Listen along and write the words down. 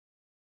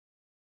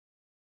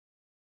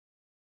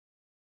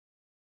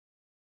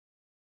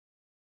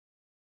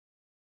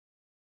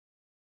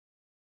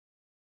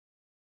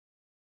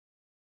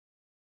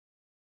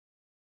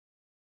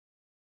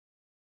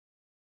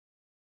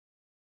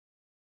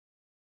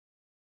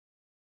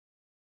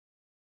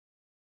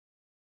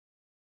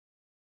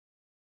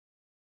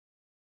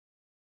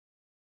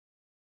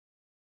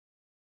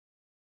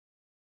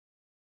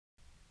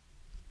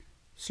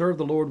Serve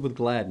the Lord with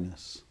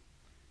gladness.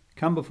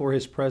 Come before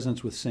his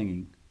presence with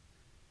singing.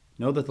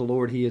 Know that the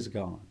Lord, he is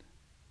God.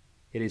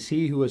 It is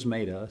he who has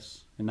made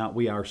us, and not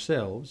we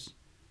ourselves.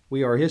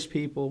 We are his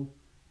people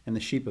and the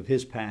sheep of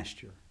his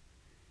pasture.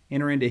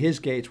 Enter into his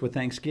gates with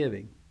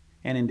thanksgiving,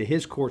 and into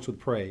his courts with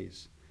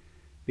praise.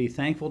 Be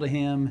thankful to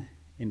him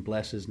and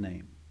bless his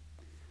name.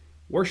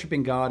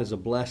 Worshiping God is a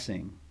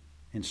blessing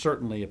and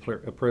certainly a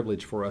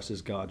privilege for us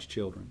as God's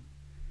children.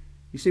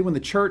 You see, when the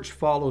church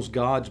follows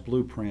God's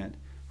blueprint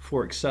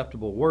for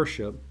acceptable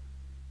worship,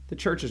 the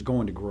church is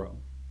going to grow.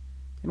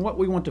 And what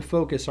we want to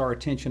focus our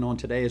attention on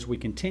today as we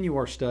continue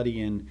our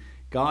study in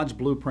God's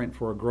blueprint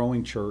for a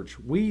growing church,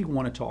 we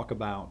want to talk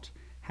about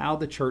how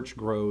the church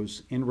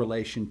grows in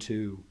relation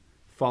to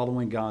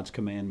following God's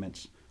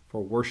commandments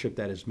for worship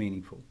that is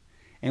meaningful.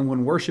 And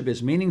when worship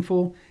is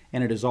meaningful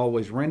and it is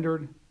always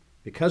rendered,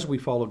 because we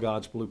follow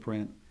God's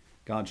blueprint,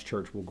 God's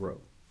church will grow.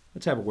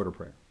 Let's have a word of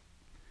prayer.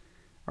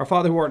 Our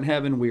Father who art in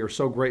heaven, we are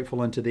so grateful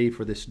unto thee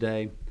for this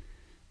day.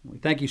 We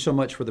thank you so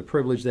much for the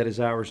privilege that is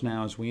ours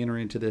now as we enter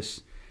into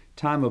this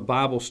time of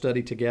Bible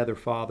study together,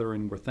 Father,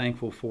 and we're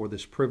thankful for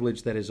this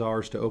privilege that is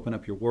ours to open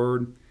up your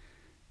word.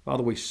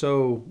 Father, we're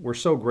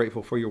so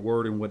grateful for your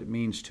word and what it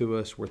means to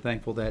us. We're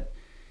thankful that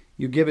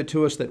you give it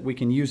to us, that we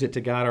can use it to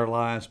guide our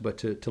lives, but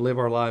to live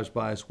our lives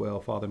by as well,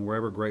 Father, and we're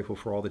ever grateful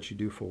for all that you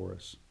do for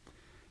us.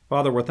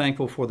 Father, we're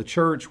thankful for the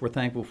church. We're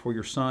thankful for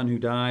your Son who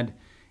died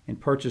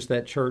and purchased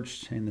that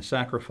church and the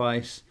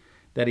sacrifice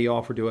that he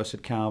offered to us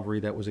at Calvary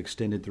that was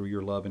extended through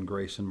your love and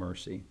grace and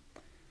mercy.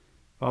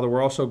 Father,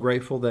 we're also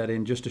grateful that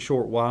in just a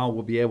short while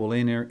we'll be able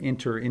to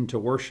enter into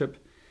worship.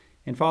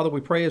 And Father,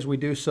 we pray as we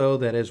do so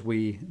that as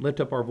we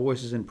lift up our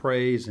voices in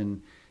praise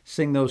and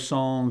sing those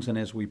songs, and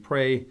as we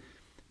pray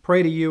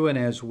to you, and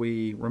as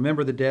we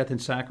remember the death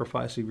and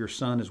sacrifice of your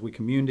Son, as we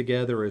commune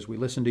together, as we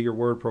listen to your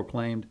word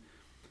proclaimed,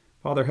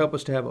 Father, help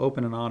us to have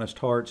open and honest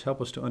hearts. Help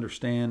us to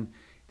understand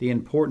the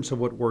importance of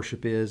what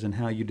worship is and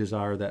how you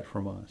desire that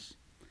from us.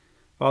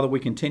 Father,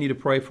 we continue to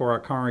pray for our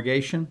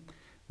congregation.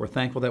 We're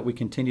thankful that we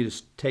continue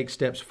to take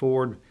steps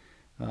forward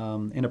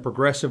in a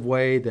progressive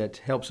way that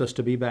helps us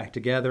to be back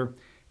together.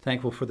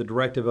 Thankful for the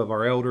directive of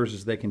our elders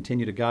as they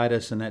continue to guide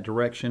us in that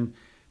direction.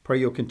 Pray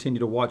you'll continue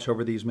to watch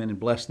over these men and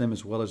bless them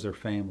as well as their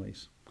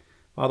families.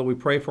 Father, we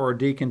pray for our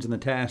deacons and the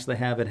tasks they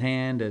have at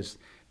hand as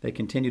they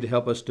continue to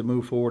help us to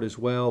move forward as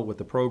well with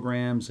the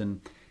programs and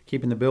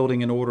keeping the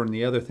building in order and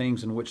the other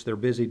things in which they're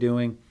busy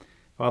doing.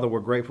 Father,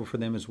 we're grateful for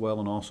them as well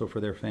and also for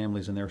their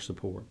families and their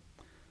support.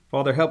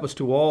 Father, help us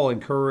to all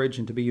encourage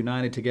and to be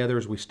united together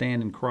as we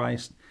stand in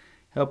Christ.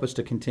 Help us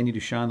to continue to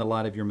shine the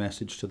light of your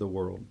message to the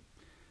world.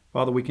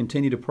 Father, we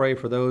continue to pray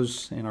for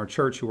those in our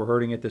church who are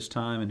hurting at this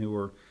time and who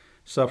are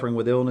suffering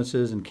with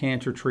illnesses and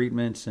cancer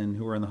treatments and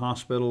who are in the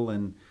hospital,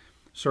 and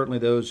certainly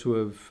those who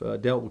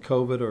have dealt with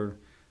COVID or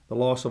the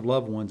loss of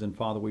loved ones. And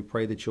Father, we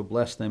pray that you'll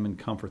bless them and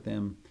comfort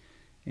them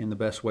in the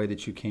best way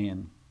that you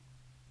can.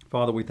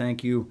 Father, we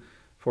thank you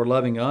for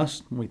loving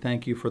us. We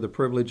thank you for the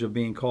privilege of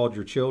being called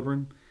your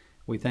children.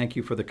 We thank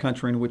you for the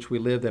country in which we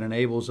live that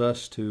enables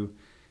us to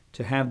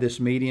have this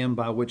medium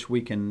by which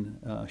we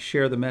can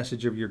share the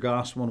message of your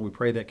gospel, and we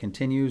pray that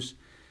continues.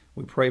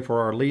 We pray for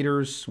our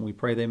leaders, and we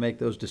pray they make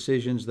those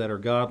decisions that are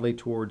godly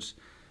towards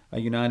a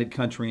united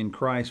country in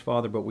Christ,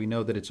 Father, but we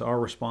know that it's our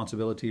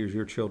responsibility as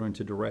your children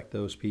to direct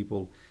those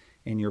people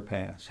in your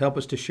paths. Help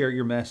us to share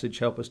your message.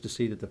 Help us to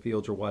see that the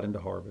fields are white unto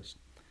harvest.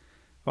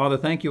 Father,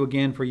 thank you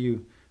again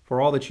for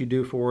all that you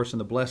do for us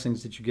and the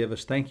blessings that you give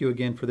us. Thank you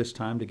again for this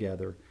time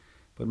together.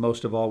 But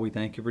most of all, we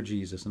thank you for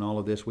Jesus. And all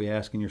of this we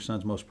ask in your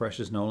Son's most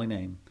precious and holy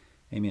name.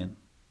 Amen.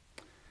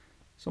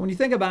 So when you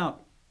think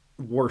about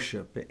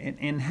worship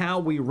and how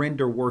we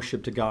render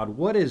worship to God,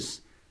 what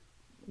is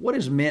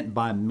meant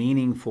by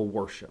meaningful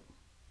worship?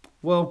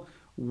 Well,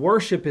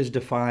 worship is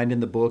defined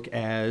in the book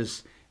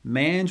as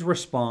man's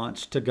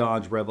response to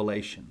God's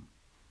revelation.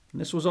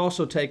 And this was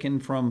also taken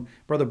from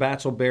Brother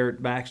Batsell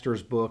Barrett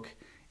Baxter's book,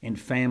 In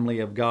Family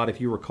of God. If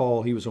you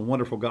recall, he was a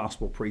wonderful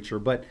gospel preacher.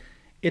 But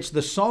it's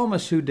the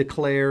psalmist who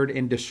declared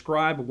and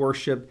described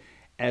worship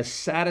as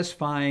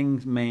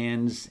satisfying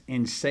man's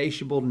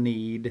insatiable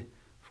need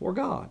for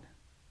God.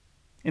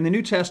 In the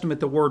New Testament,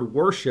 the word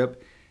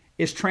worship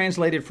is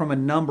translated from a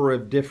number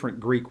of different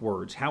Greek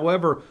words.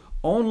 However,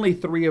 only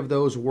 3 of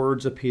those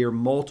words appear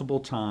multiple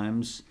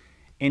times,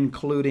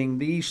 including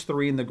these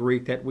 3 in the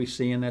Greek that we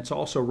see, and that's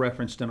also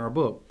referenced in our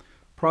book.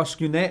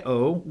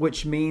 Proskuneo,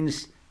 which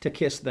means to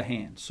kiss the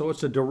hand. So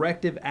it's a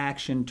directive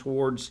action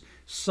towards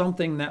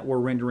something that we're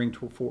rendering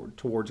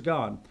towards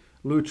God.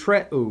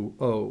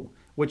 Lutreuo,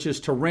 which is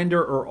to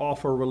render or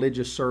offer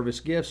religious service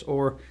gifts,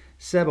 or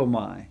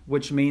sebomai,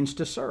 which means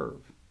to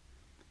serve.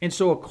 And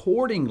so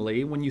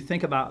accordingly, when you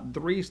think about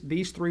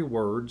these 3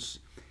 words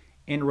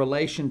in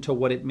relation to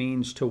what it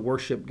means to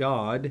worship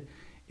God,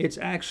 it's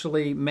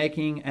actually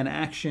making an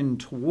action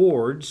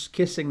towards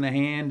kissing the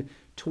hand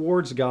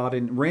towards God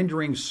and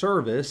rendering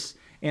service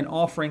and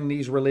offering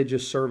these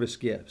religious service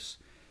gifts.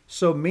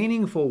 So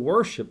meaningful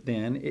worship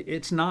then,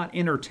 it's not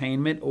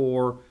entertainment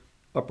or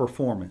a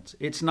performance.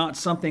 It's not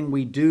something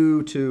we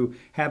do to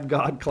have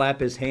God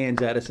clap his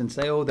hands at us and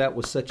say, oh, that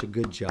was such a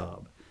good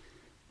job.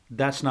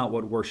 That's not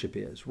what worship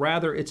is.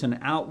 Rather, it's an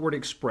outward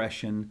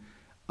expression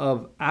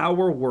of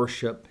our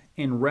worship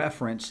in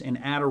reference and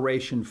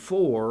adoration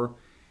for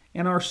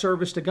and our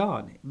service to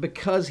God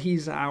because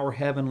he's our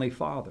heavenly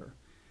Father.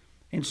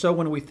 And so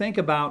when we think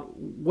about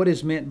what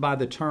is meant by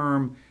the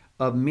term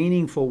of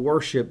meaningful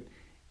worship,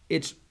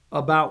 it's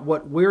about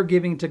what we're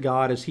giving to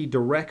God as he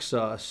directs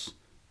us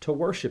to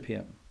worship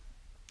him.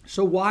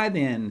 So why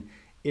then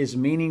is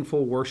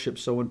meaningful worship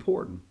so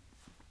important?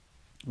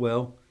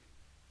 Well,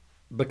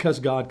 because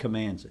God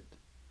commands it.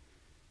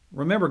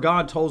 Remember,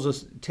 God tells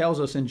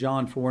us in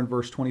John 4 and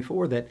verse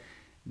 24 that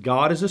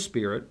God is a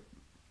spirit,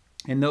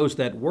 and those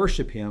that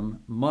worship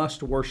him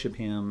must worship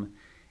him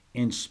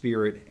in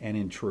spirit and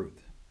in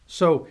truth.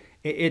 So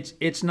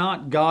it's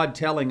not God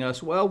telling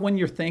us, well, when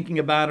you're thinking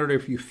about it or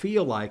if you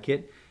feel like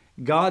it,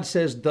 God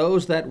says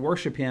those that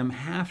worship him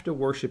have to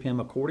worship him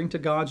according to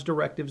God's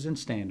directives and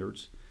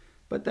standards,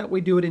 but that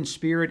we do it in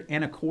spirit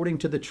and according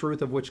to the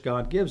truth of which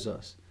God gives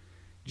us.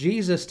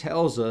 Jesus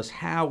tells us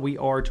how we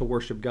are to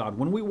worship God.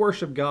 When we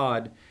worship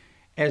God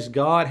as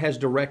God has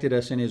directed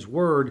us in his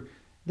word,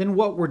 then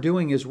what we're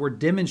doing is we're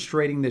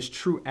demonstrating this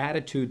true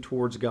attitude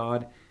towards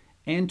God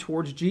and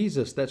towards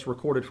Jesus that's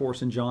recorded for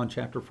us in John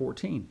chapter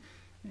 14.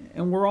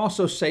 And we're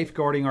also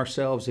safeguarding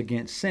ourselves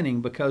against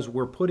sinning because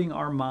we're putting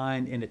our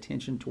mind and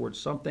attention towards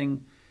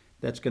something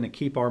that's going to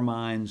keep our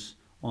minds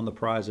on the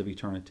prize of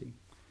eternity.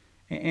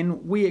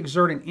 And we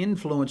exert an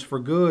influence for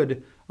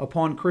good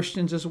upon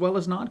Christians as well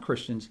as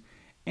non-Christians.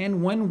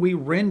 And when we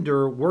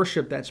render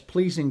worship that's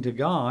pleasing to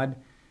God,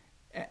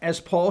 as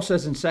Paul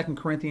says in 2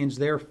 Corinthians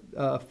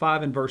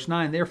 5 and verse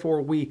 9,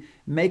 therefore we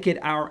make it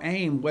our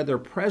aim, whether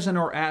present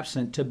or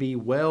absent, to be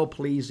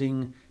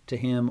well-pleasing to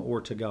him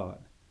or to God.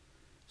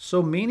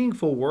 So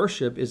meaningful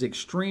worship is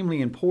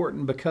extremely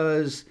important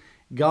because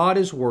God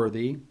is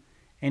worthy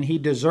and he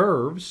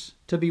deserves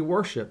to be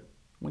worshiped.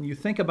 When you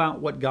think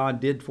about what God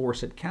did for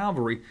us at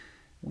Calvary,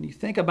 when you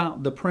think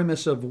about the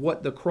premise of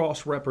what the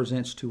cross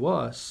represents to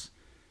us,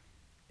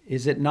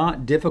 is it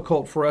not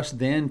difficult for us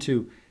then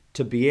to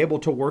be able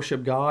to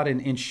worship God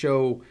and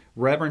show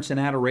reverence and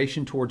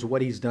adoration towards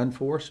what he's done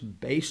for us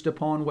based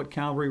upon what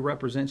Calvary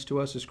represents to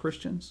us as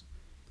Christians?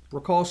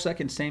 Recall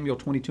 2 Samuel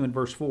 22 and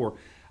verse 4.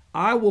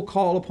 I will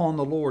call upon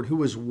the Lord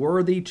who is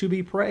worthy to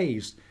be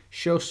praised.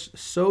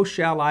 So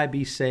shall I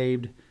be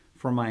saved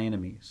from my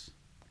enemies.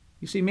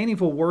 You see,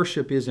 meaningful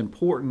worship is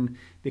important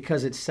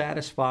because it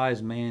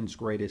satisfies man's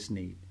greatest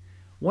need.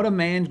 One of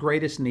man's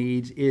greatest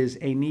needs is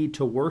a need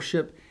to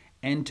worship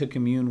and to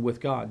commune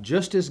with God,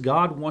 just as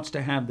God wants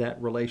to have that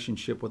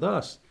relationship with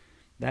us.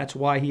 That's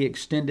why he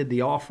extended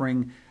the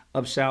offering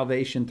of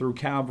salvation through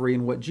Calvary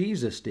and what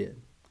Jesus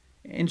did.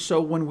 And so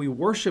when we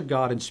worship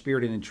God in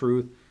spirit and in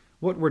truth,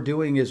 what we're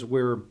doing is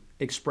we're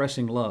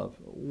expressing love.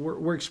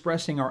 We're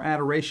expressing our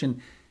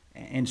adoration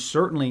and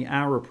certainly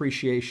our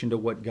appreciation to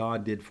what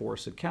God did for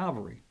us at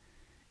Calvary.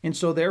 And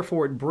so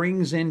therefore it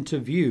brings into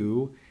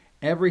view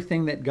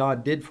everything that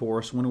God did for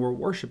us when we're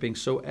worshiping.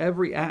 So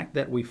every act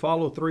that we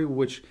follow through,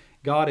 which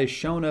God has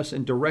shown us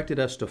and directed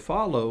us to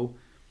follow,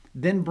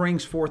 then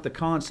brings forth the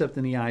concept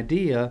and the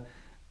idea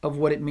of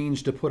what it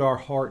means to put our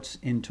hearts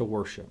into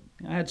worship.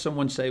 I had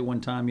someone say one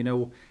time,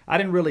 I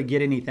didn't really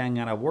get anything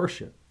out of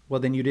worship. Well,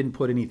 then you didn't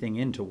put anything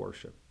into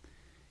worship.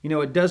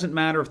 It doesn't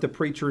matter if the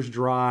preacher's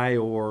dry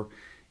or,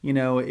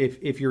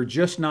 if you're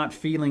just not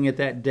feeling it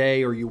that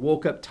day, or you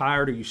woke up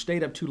tired, or you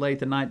stayed up too late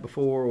the night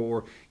before,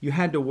 or you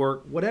had to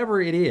work, whatever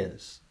it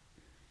is,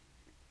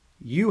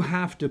 you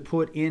have to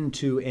put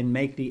into and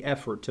make the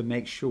effort to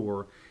make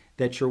sure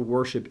that your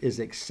worship is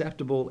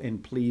acceptable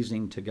and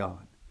pleasing to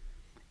God.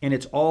 And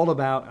it's all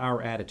about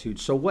our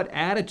attitudes. So what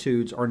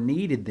attitudes are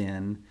needed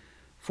then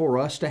for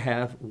us to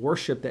have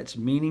worship that's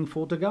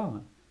meaningful to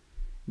God?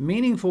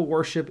 Meaningful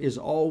worship is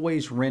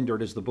always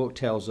rendered, as the book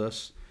tells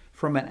us,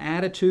 from an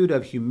attitude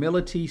of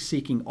humility,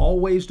 seeking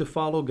always to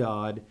follow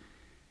God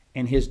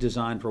and his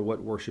design for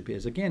what worship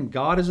is. Again,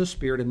 God is a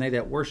spirit, and they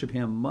that worship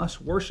him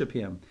must worship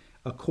him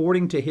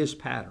according to his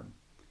pattern.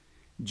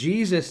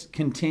 Jesus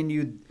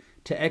continued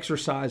to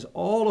exercise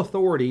all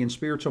authority in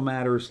spiritual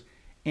matters,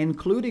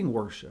 including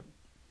worship.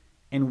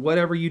 And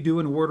whatever you do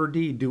in word or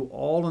deed, do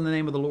all in the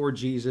name of the Lord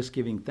Jesus,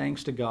 giving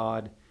thanks to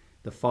God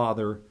the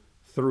Father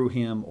through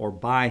him, or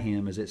by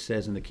him, as it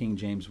says in the King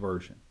James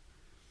Version.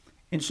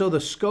 And so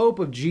the scope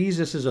of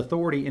Jesus'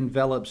 authority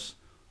envelops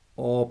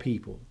all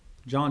people.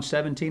 John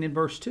 17 and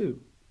verse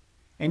 2.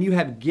 And you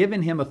have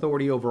given him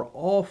authority over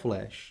all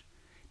flesh,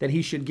 that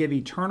he should give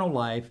eternal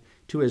life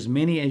to as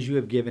many as you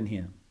have given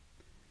him.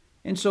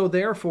 And so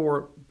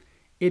therefore,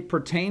 it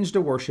pertains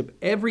to worship.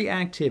 Every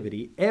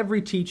activity,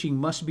 every teaching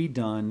must be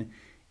done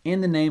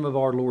in the name of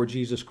our Lord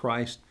Jesus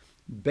Christ,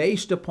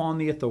 based upon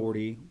the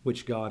authority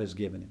which God has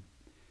given him.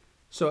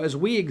 So as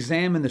we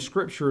examine the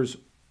Scriptures,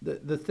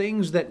 the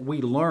things that we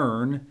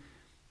learn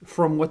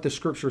from what the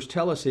Scriptures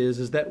tell us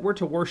is that we're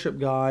to worship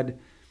God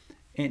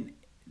in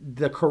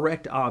the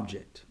correct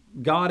object.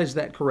 God is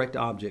that correct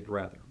object,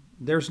 rather.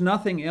 There's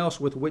nothing else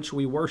with which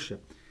we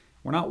worship.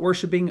 We're not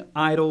worshiping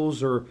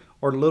idols or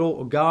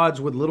little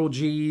gods with little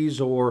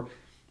g's,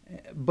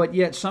 but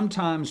yet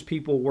sometimes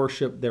people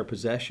worship their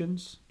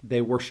possessions.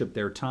 They worship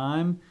their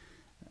time.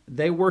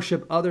 They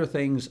worship other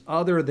things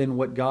other than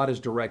what God has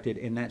directed,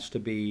 and that's to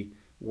be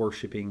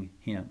worshiping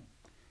Him.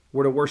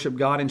 We're to worship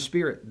God in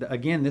spirit.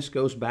 Again, this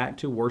goes back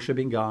to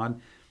worshiping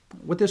God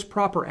with this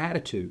proper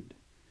attitude.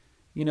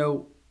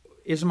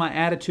 Is my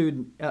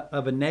attitude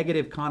of a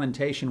negative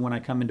connotation when I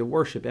come into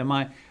worship? Am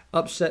I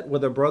upset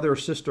with a brother or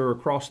sister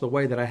across the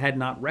way that I had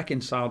not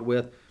reconciled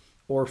with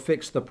or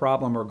fixed the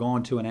problem or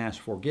gone to and asked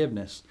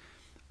forgiveness?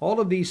 All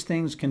of these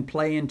things can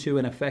play into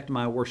and affect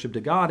my worship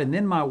to God, and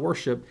then my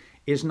worship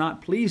is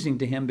not pleasing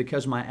to Him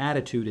because my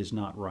attitude is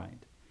not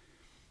right.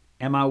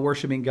 Am I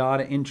worshiping God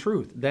in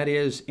truth? That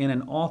is, in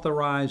an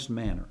authorized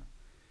manner.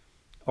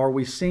 Are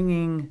we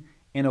singing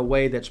in a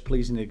way that's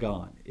pleasing to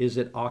God? Is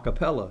it a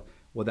cappella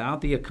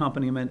without the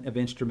accompaniment of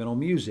instrumental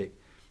music?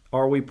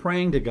 Are we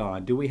praying to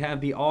God? Do we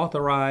have the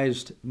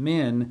authorized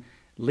men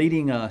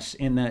leading us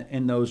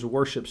in those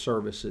worship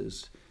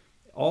services?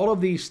 All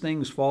of these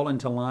things fall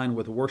into line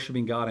with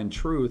worshiping God in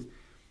truth.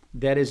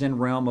 That is in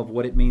realm of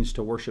what it means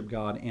to worship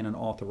God in an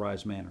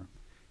authorized manner.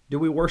 Do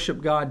we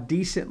worship God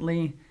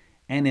decently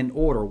and in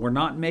order? We're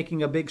not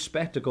making a big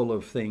spectacle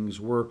of things.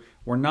 We're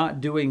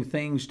not doing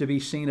things to be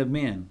seen of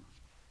men.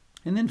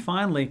 And then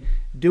finally,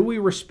 do we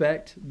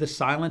respect the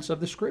silence of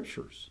the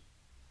Scriptures?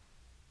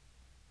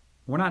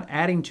 We're not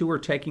adding to or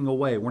taking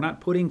away. We're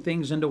not putting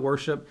things into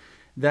worship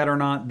that are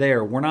not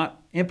there. We're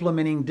not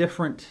implementing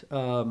different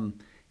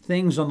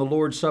things on the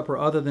Lord's Supper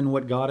other than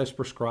what God has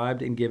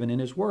prescribed and given in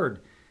His Word.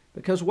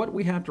 Because what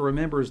we have to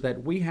remember is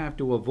that we have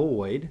to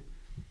avoid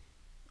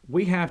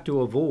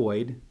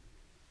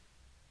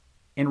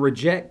and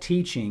reject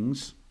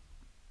teachings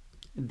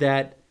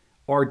that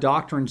are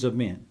doctrines of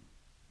men.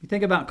 You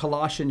think about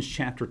Colossians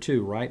chapter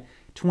 2, right?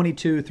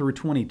 22 through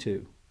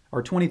 22,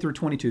 or 20 through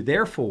 22.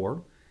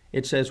 Therefore,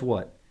 it says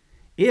what?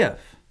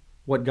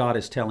 What God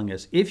is telling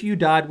us, if you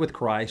died with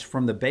Christ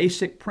from the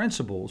basic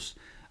principles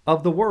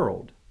of the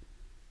world.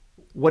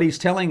 What He's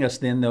telling us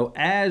then, though,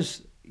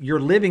 as you're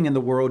living in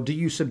the world, do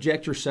you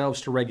subject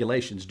yourselves to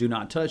regulations? Do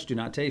not touch, do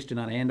not taste, do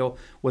not handle,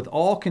 with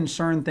all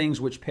concerned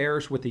things which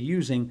perish with the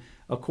using,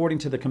 according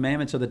to the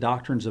commandments of the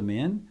doctrines of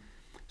men.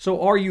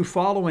 So are you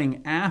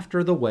following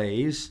after the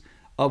ways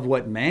of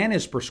what man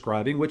is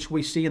prescribing, which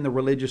we see in the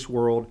religious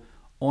world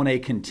on a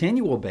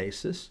continual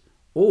basis,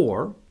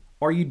 or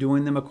are you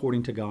doing them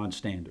according to God's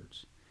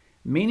standards?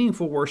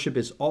 Meaningful worship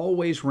is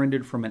always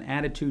rendered from an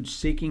attitude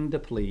seeking to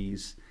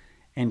please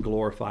and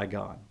glorify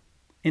God.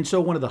 And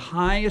so one of the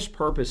highest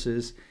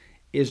purposes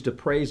is to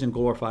praise and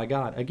glorify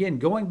God. Again,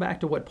 going back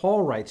to what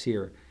Paul writes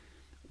here,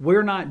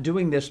 we're not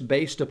doing this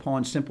based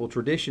upon simple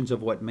traditions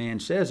of what man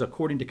says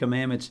according to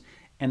commandments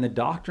and the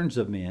doctrines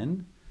of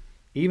men.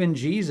 Even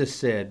Jesus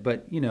said,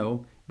 but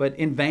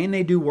in vain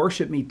they do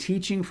worship me,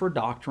 teaching for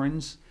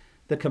doctrines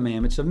the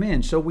commandments of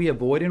men. So we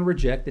avoid and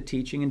reject the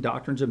teaching and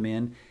doctrines of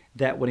men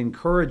that would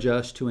encourage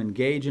us to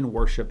engage in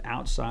worship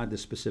outside the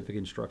specific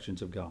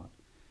instructions of God.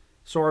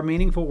 So our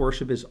meaningful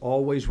worship is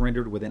always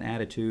rendered with an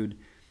attitude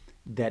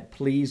that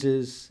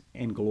pleases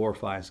and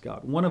glorifies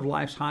God. One of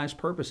life's highest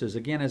purposes,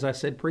 again, as I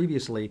said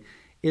previously,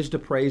 is to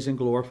praise and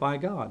glorify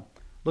God.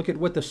 Look at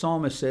what the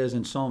psalmist says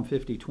in Psalm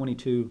 50,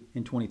 22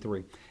 and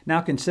 23.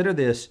 Now consider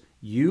this,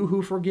 you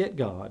who forget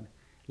God,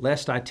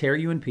 lest I tear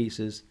you in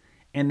pieces,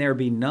 and there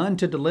be none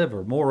to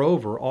deliver.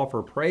 Moreover,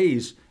 offer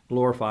praise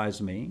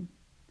glorifies me.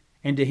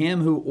 And to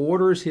him who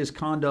orders his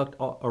conduct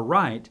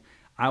aright,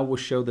 I will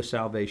show the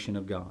salvation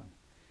of God.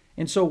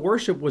 And so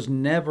worship was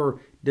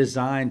never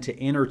designed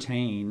to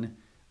entertain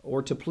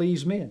or to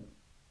please men.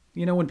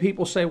 When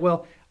people say,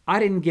 well, I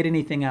didn't get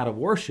anything out of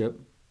worship,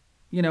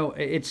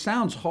 it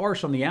sounds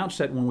harsh on the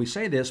outset when we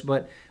say this,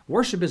 but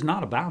worship is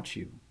not about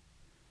you.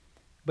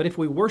 But if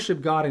we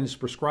worship God in His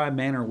prescribed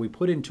manner, we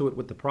put into it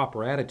with the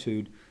proper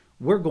attitude,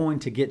 we're going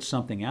to get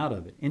something out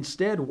of it.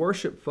 Instead,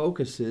 worship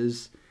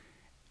focuses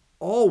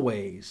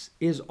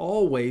is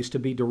always to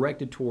be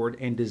directed toward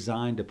and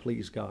designed to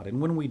please God. And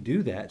when we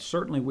do that,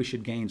 certainly we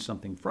should gain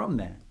something from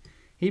that.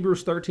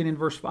 Hebrews 13 and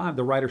verse 5,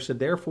 the writer said,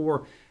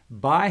 therefore,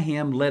 by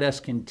Him let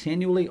us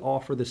continually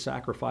offer the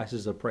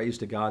sacrifices of praise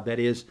to God, that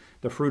is,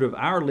 the fruit of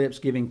our lips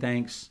giving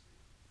thanks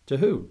to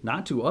who?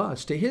 Not to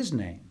us, to His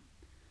name.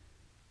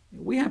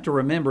 We have to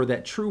remember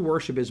that true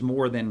worship is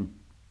more than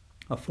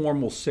a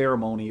formal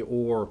ceremony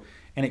or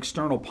an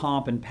external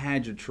pomp and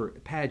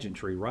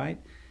pageantry,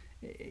 right?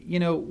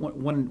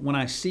 When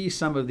I see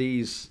some of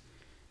these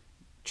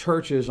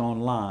churches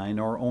online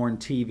or on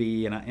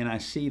TV and I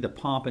see the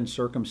pomp and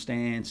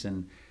circumstance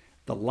and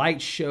the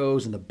light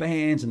shows and the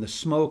bands and the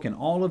smoke and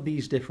all of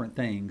these different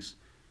things,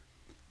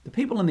 the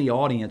people in the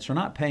audience are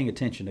not paying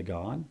attention to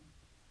God.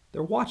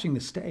 They're watching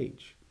the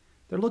stage.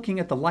 They're looking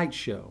at the light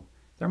show.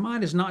 Their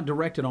mind is not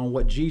directed on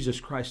what Jesus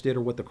Christ did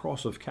or what the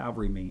cross of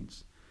Calvary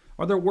means.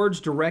 Are their words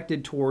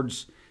directed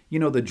towards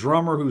the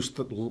drummer who's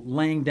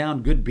laying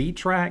down good beat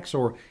tracks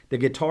or the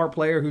guitar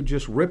player who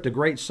just ripped a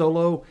great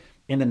solo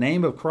in the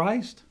name of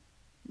Christ?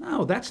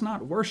 No, that's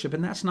not worship,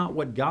 and that's not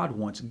what God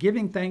wants.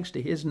 Giving thanks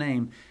to His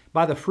name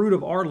by the fruit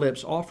of our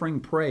lips, offering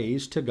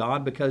praise to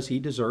God because He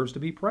deserves to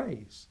be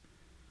praised.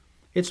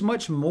 It's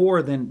much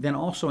more than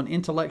also an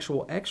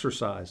intellectual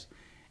exercise.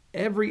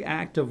 Every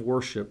act of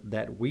worship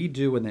that we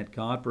do and that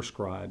God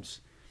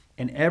prescribes,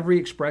 and every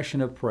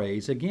expression of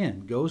praise,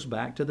 again, goes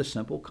back to the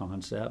simple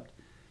concept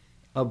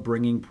of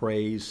bringing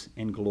praise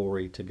and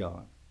glory to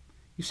God.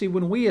 You see,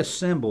 when we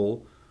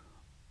assemble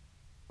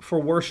for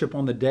worship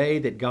on the day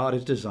that God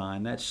has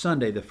designed, that's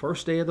Sunday, the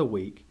first day of the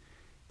week,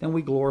 then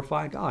we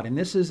glorify God. And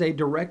this is a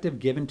directive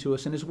given to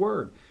us in His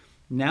Word.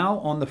 Now,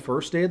 on the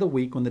first day of the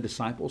week, when the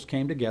disciples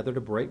came together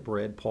to break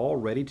bread, Paul,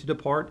 ready to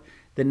depart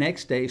the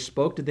next day,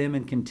 spoke to them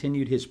and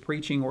continued his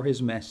preaching or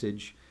his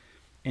message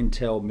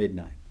until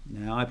midnight.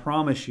 Now, I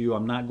promise you,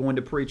 I'm not going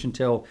to preach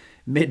until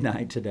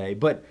midnight today,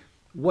 but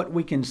what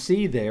we can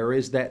see there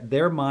is that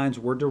their minds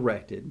were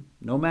directed,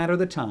 no matter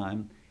the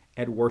time,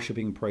 at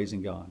worshiping,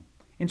 praising God.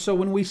 And so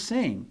when we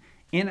sing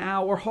in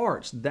our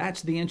hearts,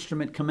 that's the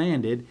instrument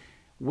commanded,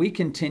 we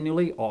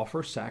continually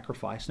offer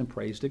sacrifice and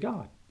praise to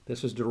God.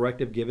 This is a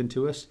directive given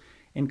to us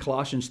in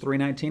Colossians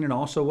 3:19, and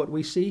also what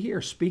we see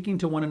here, speaking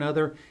to one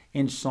another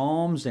in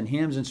psalms and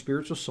hymns and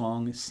spiritual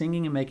songs,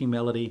 singing and making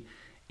melody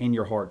in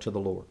your heart to the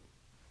Lord.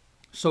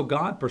 So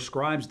God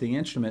prescribes the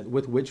instrument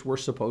with which we're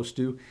supposed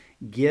to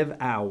give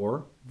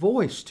our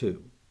voice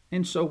to.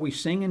 And so we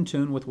sing in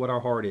tune with what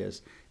our heart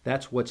is.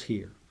 That's what's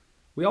here.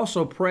 We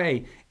also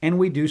pray, and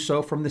we do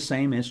so from the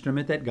same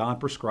instrument that God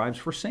prescribes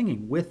for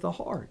singing, with the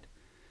heart.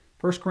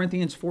 1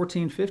 Corinthians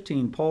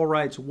 14:15, Paul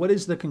writes, "What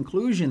is the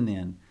conclusion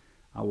then?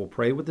 I will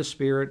pray with the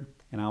Spirit,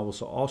 and I will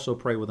also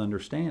pray with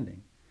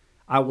understanding.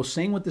 I will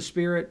sing with the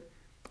Spirit,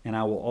 and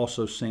I will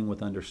also sing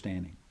with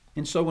understanding."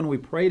 And so when we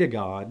pray to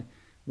God,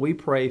 we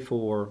pray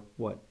for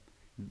what?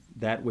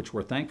 That which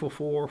we're thankful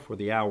for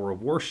the hour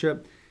of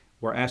worship.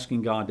 We're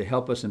asking God to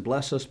help us and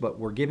bless us, but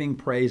we're giving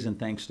praise and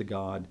thanks to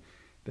God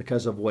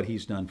because of what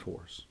He's done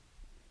for us.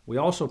 We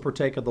also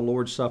partake of the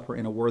Lord's Supper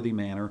in a worthy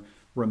manner,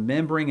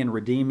 remembering and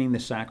redeeming the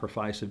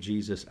sacrifice of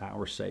Jesus,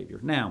 our Savior.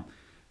 Now,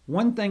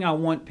 one thing I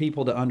want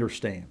people to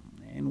understand,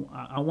 and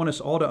I want us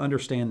all to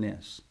understand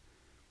this: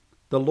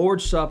 the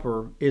Lord's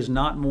Supper is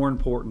not more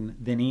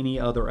important than any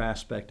other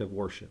aspect of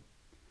worship.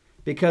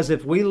 Because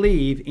if we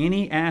leave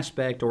any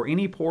aspect or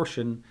any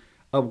portion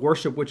of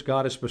worship which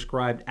God has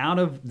prescribed out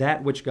of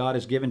that which God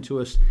has given to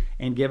us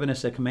and given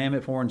us a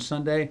commandment for on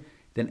Sunday,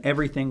 then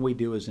everything we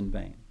do is in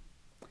vain.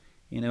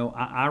 You know,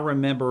 I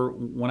remember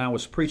when I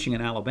was preaching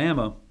in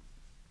Alabama,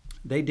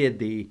 they did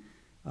the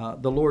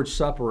Lord's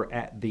Supper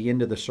at the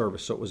end of the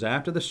service. So it was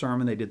after the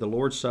sermon. They did the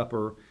Lord's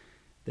Supper.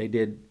 They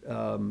did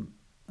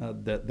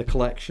the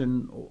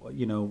collection,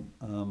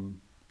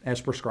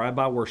 as prescribed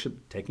by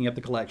worship, taking up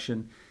the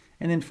collection.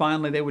 And then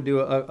finally, they would do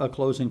a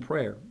closing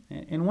prayer.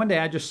 And one day,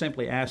 I just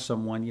simply asked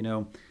someone,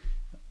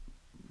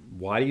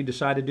 why do you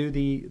decide to do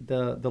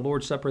the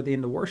Lord's Supper at the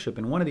end of worship?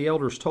 And one of the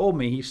elders told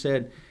me, he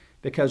said,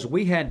 because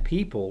we had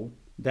people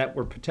that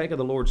would partake of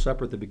the Lord's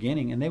Supper at the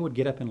beginning, and they would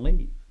get up and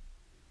leave,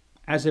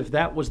 as if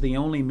that was the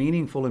only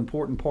meaningful,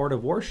 important part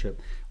of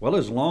worship. Well,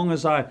 as long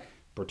as I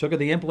partook of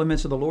the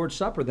implements of the Lord's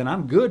Supper, then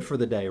I'm good for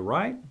the day,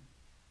 right?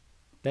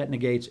 That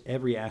negates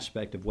every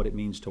aspect of what it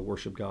means to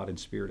worship God in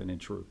spirit and in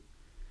truth.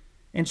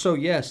 And so,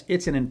 yes,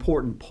 it's an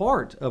important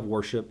part of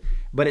worship,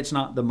 but it's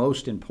not the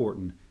most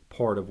important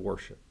part of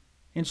worship.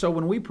 And so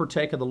when we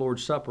partake of the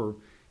Lord's Supper,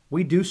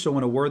 we do so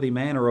in a worthy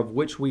manner, of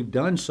which we've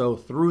done so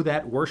through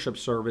that worship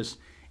service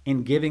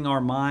in giving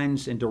our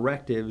minds and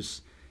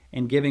directives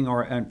and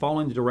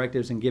following the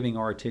directives and giving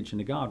our attention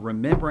to God,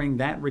 remembering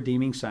that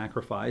redeeming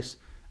sacrifice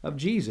of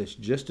Jesus,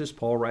 just as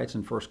Paul writes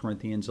in 1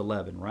 Corinthians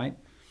 11, right?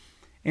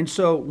 And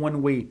so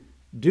when we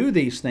do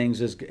these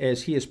things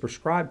as He has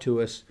prescribed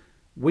to us,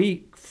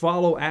 we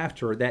follow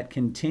after that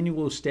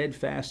continual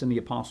steadfast in the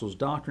apostles'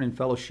 doctrine and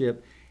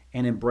fellowship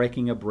and in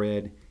breaking of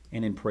bread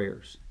and in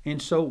prayers.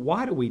 And so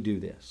why do we do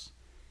this?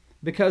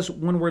 Because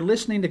when we're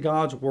listening to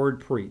God's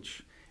word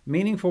preach,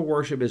 meaningful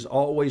worship is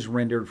always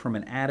rendered from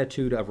an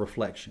attitude of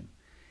reflection.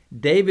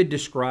 David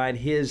described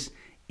his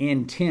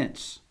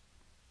intense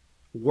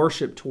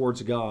worship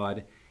towards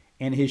God,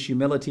 and his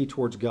humility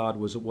towards God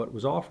was what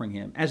was offering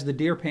him. As the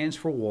deer pants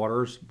for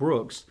waters,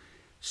 brooks,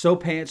 so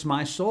pants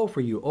my soul for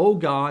you. O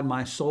God,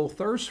 my soul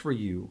thirsts for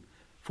you,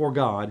 for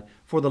God,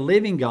 for the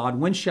living God.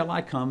 When shall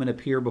I come and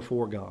appear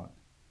before God?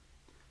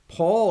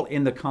 Paul,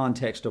 in the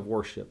context of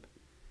worship,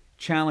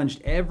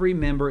 challenged every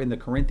member in the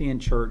Corinthian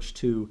church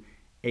to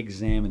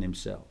examine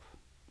himself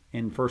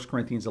in 1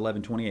 Corinthians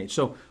 11:28.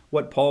 So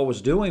what Paul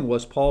was doing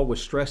was Paul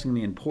was stressing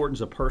the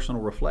importance of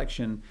personal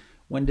reflection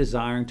when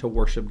desiring to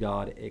worship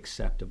God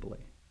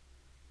acceptably.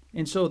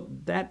 And so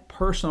that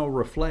personal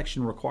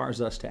reflection requires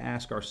us to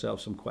ask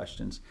ourselves some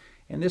questions.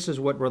 And this is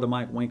what Brother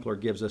Mike Winkler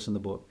gives us in the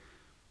book.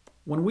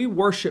 When we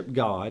worship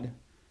God,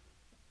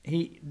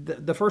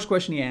 the first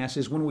question he asks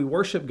is, when we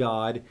worship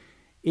God,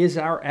 is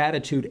our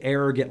attitude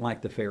arrogant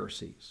like the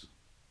Pharisees?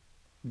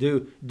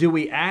 Do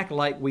we act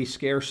like we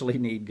scarcely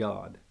need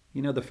God?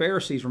 You know, the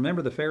Pharisees,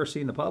 remember the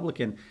Pharisee and the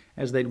publican,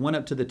 as they went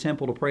up to the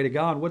temple to pray to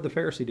God, what did the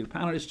Pharisee do?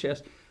 Pounded his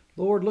chest,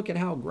 Lord, look at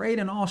how great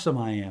and awesome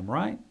I am,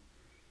 right?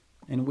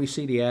 And we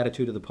see the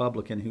attitude of the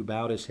publican who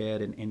bowed his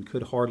head and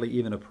could hardly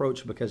even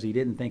approach because he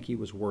didn't think he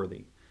was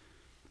worthy.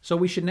 So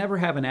we should never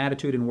have an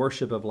attitude in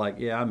worship of like,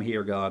 yeah, I'm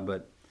here, God,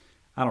 but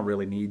I don't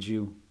really need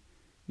you.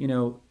 You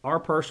know, our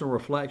personal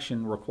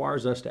reflection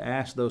requires us to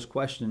ask those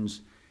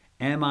questions.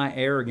 Am I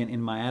arrogant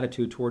in my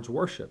attitude towards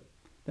worship?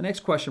 The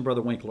next question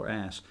Brother Winkler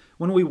asks,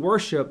 when we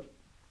worship,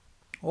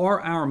 are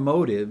our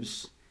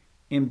motives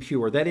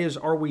impure? That is,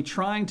 are we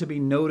trying to be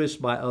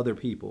noticed by other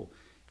people?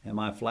 Am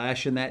I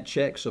flashing that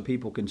check so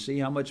people can see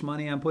how much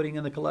money I'm putting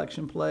in the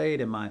collection plate?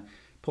 Am I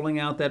pulling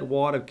out that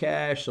wad of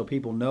cash so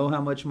people know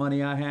how much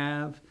money I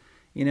have?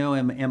 You know,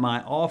 am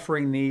I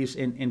offering these?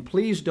 And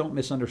please don't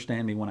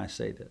misunderstand me when I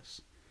say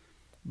this.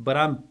 But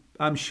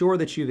I'm sure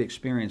that you've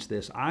experienced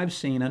this. I've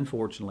seen,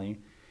 unfortunately,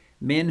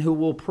 men who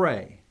will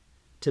pray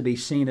to be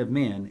seen of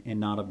men and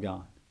not of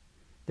God.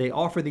 They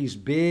offer these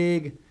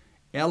big,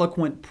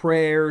 eloquent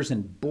prayers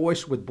and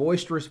with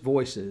boisterous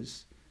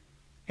voices,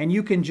 and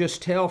you can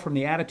just tell from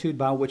the attitude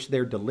by which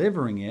they're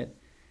delivering it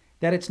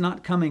that it's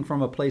not coming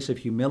from a place of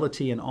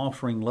humility and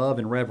offering love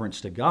and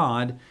reverence to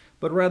God,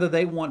 but rather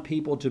they want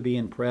people to be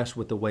impressed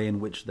with the way in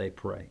which they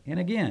pray. And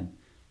again,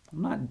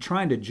 I'm not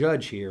trying to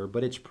judge here,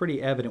 but it's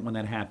pretty evident when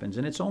that happens.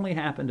 And it's only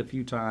happened a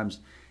few times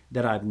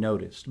that I've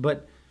noticed.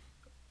 But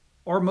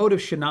our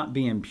motive should not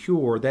be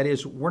impure. That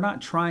is, we're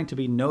not trying to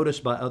be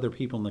noticed by other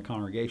people in the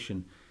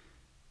congregation.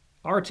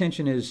 Our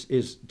attention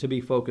is to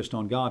be focused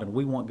on God, and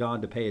we want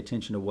God to pay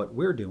attention to what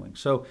we're doing.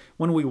 So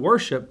when we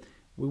worship,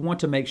 we want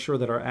to make sure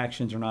that our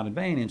actions are not in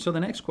vain. And so the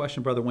next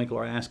question Brother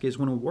Winkler asks is,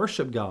 when we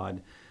worship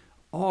God,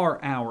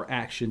 are our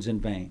actions in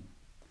vain?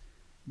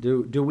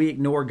 Do we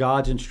ignore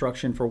God's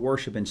instruction for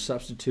worship and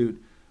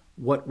substitute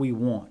what we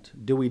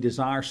want? Do we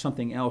desire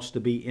something else to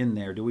be in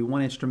there? Do we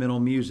want instrumental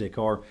music?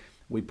 Or are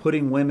we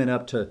putting women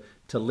up to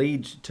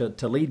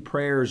lead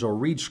prayers or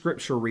read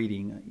scripture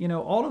reading? You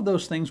know, all of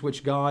those things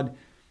which God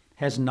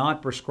has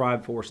not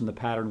prescribed for us in the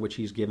pattern which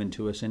He's given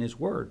to us in His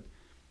Word.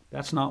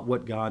 That's not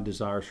what God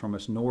desires from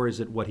us, nor is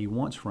it what He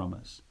wants from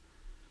us.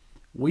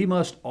 We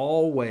must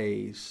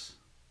always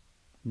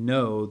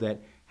know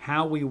that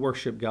how we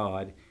worship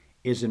God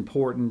is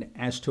important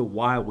as to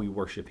why we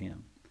worship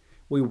Him.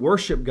 We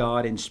worship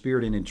God in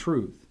spirit and in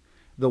truth.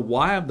 The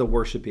why of the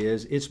worship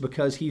it's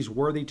because He's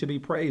worthy to be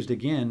praised.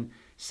 Again,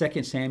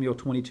 2 Samuel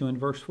 22 and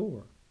verse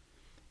 4.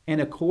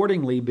 And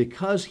accordingly,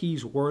 because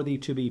He's worthy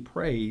to be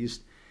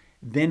praised,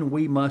 then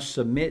we must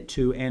submit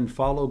to and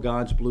follow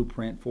God's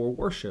blueprint for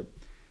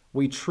worship.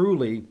 We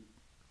truly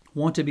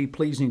want to be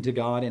pleasing to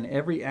God in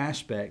every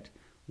aspect.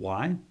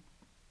 Why?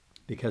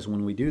 Because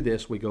when we do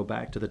this, we go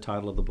back to the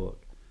title of the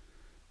book.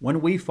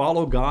 When we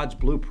follow God's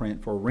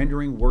blueprint for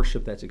rendering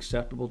worship that's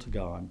acceptable to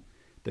God,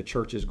 the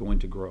church is going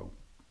to grow.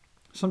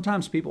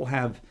 Sometimes people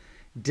have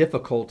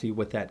difficulty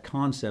with that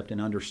concept and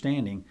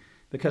understanding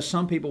because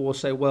some people will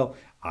say, well,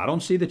 I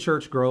don't see the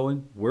church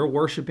growing. We're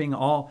worshiping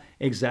all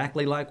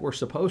exactly like we're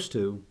supposed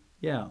to.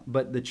 Yeah,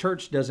 but the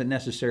church doesn't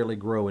necessarily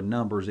grow in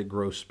numbers. It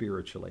grows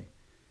spiritually.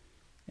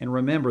 And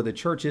remember, the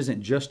church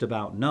isn't just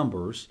about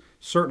numbers.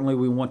 Certainly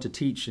we want to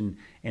teach and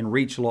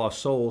reach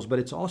lost souls, but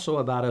it's also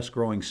about us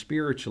growing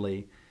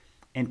spiritually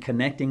and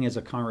connecting as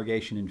a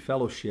congregation in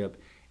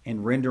fellowship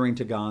and rendering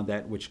to God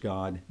that which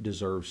God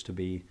deserves to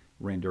be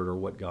rendered or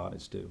what God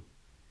is due.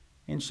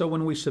 And so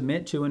when we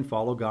submit to and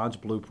follow God's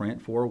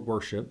blueprint for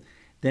worship,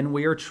 then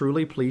we are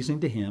truly pleasing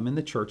to Him and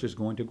the church is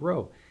going to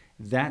grow.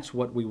 That's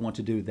what we want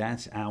to do.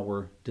 That's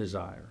our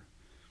desire.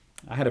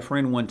 I had a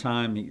friend one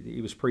time,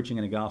 he was preaching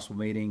in a gospel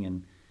meeting,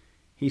 and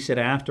he said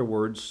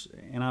afterwards,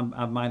 and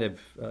I might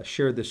have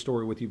shared this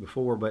story with you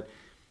before, but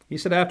he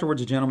said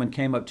afterwards a gentleman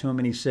came up to him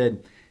and he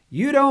said,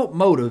 "You don't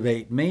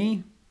motivate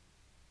me."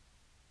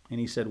 And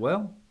he said,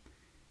 well,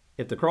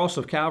 if the cross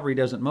of Calvary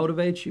doesn't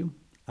motivate you,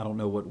 I don't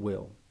know what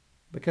will.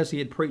 Because he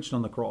had preached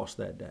on the cross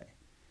that day.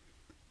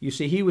 You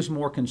see, he was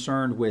more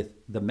concerned with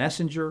the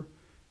messenger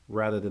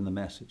rather than the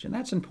message. And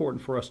that's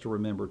important for us to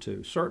remember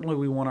too. Certainly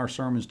we want our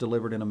sermons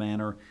delivered in a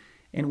manner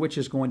in which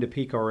is going to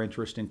pique our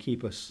interest and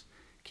keep us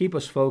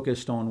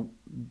focused on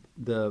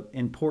the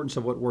importance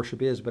of what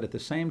worship is. But at the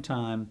same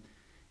time,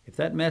 if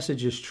that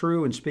message is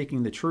true and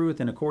speaking the truth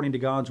and according to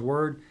God's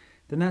Word,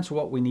 then that's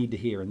what we need to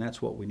hear and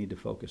that's what we need to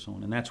focus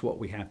on and that's what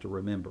we have to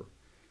remember.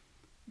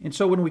 And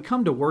so when we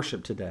come to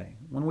worship today,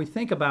 when we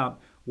think about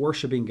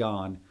worshiping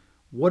God,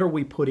 what are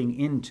we putting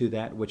into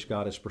that which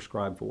God has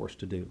prescribed for us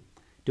to do?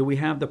 Do we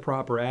have the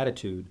proper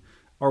attitude?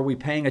 Are we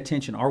paying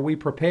attention? Are we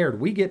prepared?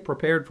 We get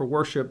prepared for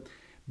worship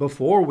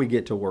before we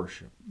get to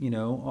worship.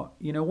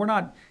 We're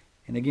not,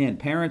 and again,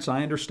 parents,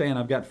 I understand.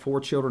 I've got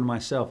 4 children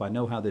myself. I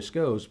know how this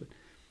goes, but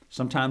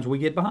sometimes we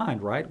get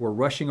behind, right? We're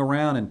rushing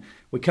around and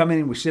we come in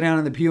and we sit down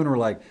in the pew and we're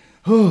like,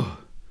 oh,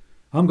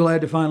 I'm glad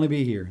to finally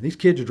be here. These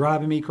kids are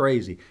driving me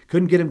crazy.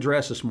 Couldn't get them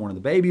dressed this morning.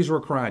 The babies were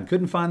crying.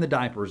 Couldn't find the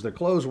diapers. Their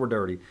clothes were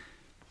dirty.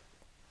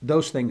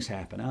 those things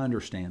happen. I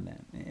understand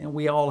that. And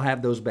we all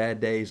have those bad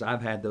days.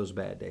 I've had those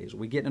bad days.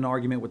 We get in an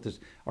argument with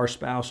our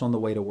spouse on the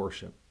way to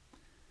worship.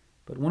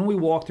 But when we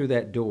walk through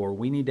that door,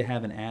 we need to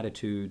have an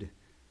attitude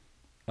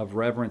of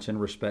reverence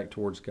and respect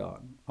towards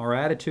God. Our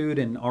attitude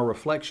and our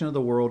reflection of the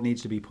world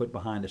needs to be put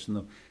behind us.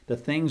 And the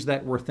things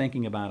that we're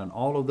thinking about and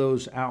all of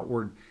those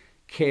outward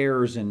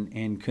cares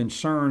and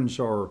concerns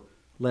are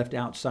left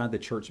outside the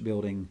church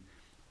building,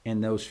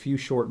 and those few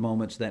short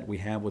moments that we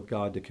have with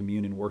God to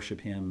commune and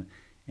worship Him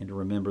and to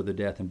remember the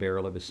death and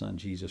burial of His Son,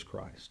 Jesus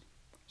Christ.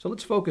 So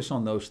let's focus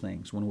on those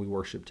things when we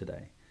worship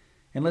today.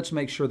 And let's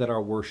make sure that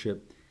our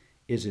worship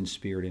is in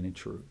spirit and in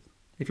truth.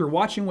 If you're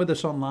watching with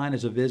us online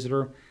as a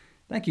visitor,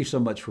 thank you so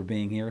much for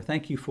being here.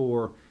 Thank you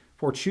for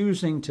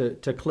choosing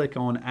to click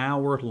on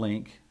our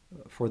link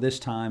for this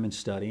time and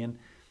study. And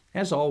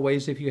as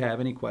always, if you have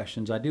any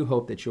questions, I do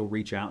hope that you'll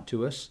reach out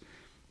to us.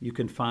 You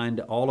can find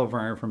all of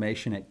our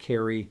information at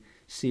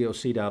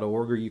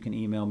carycoc.org, or you can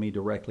email me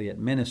directly at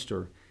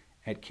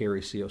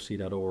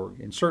minister@carycoc.org.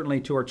 And certainly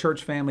to our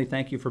church family,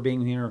 thank you for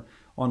being here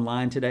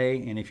online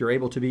today. And if you're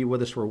able to be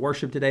with us for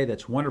worship today,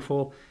 that's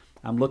wonderful.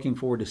 I'm looking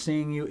forward to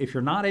seeing you. If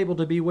you're not able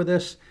to be with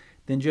us,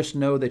 then just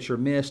know that you're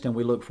missed, and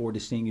we look forward to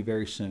seeing you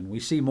very soon. We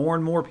see more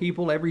and more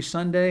people every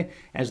Sunday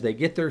as they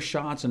get their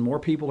shots, and more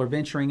people are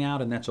venturing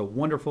out, and that's a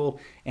wonderful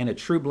and a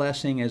true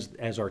blessing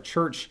as our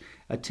church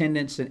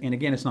attendance, and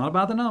again, it's not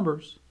about the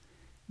numbers,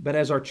 but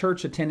as our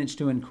church attendance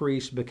to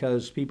increase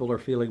because people are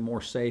feeling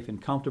more safe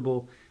and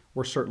comfortable,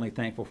 we're certainly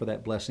thankful for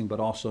that blessing, but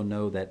also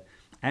know that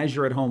as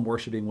you're at home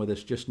worshiping with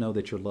us, just know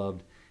that you're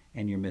loved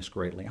and you're missed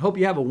greatly. I hope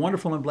you have a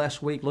wonderful and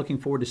blessed week. Looking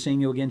forward to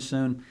seeing you again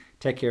soon.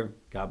 Take care.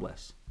 God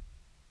bless.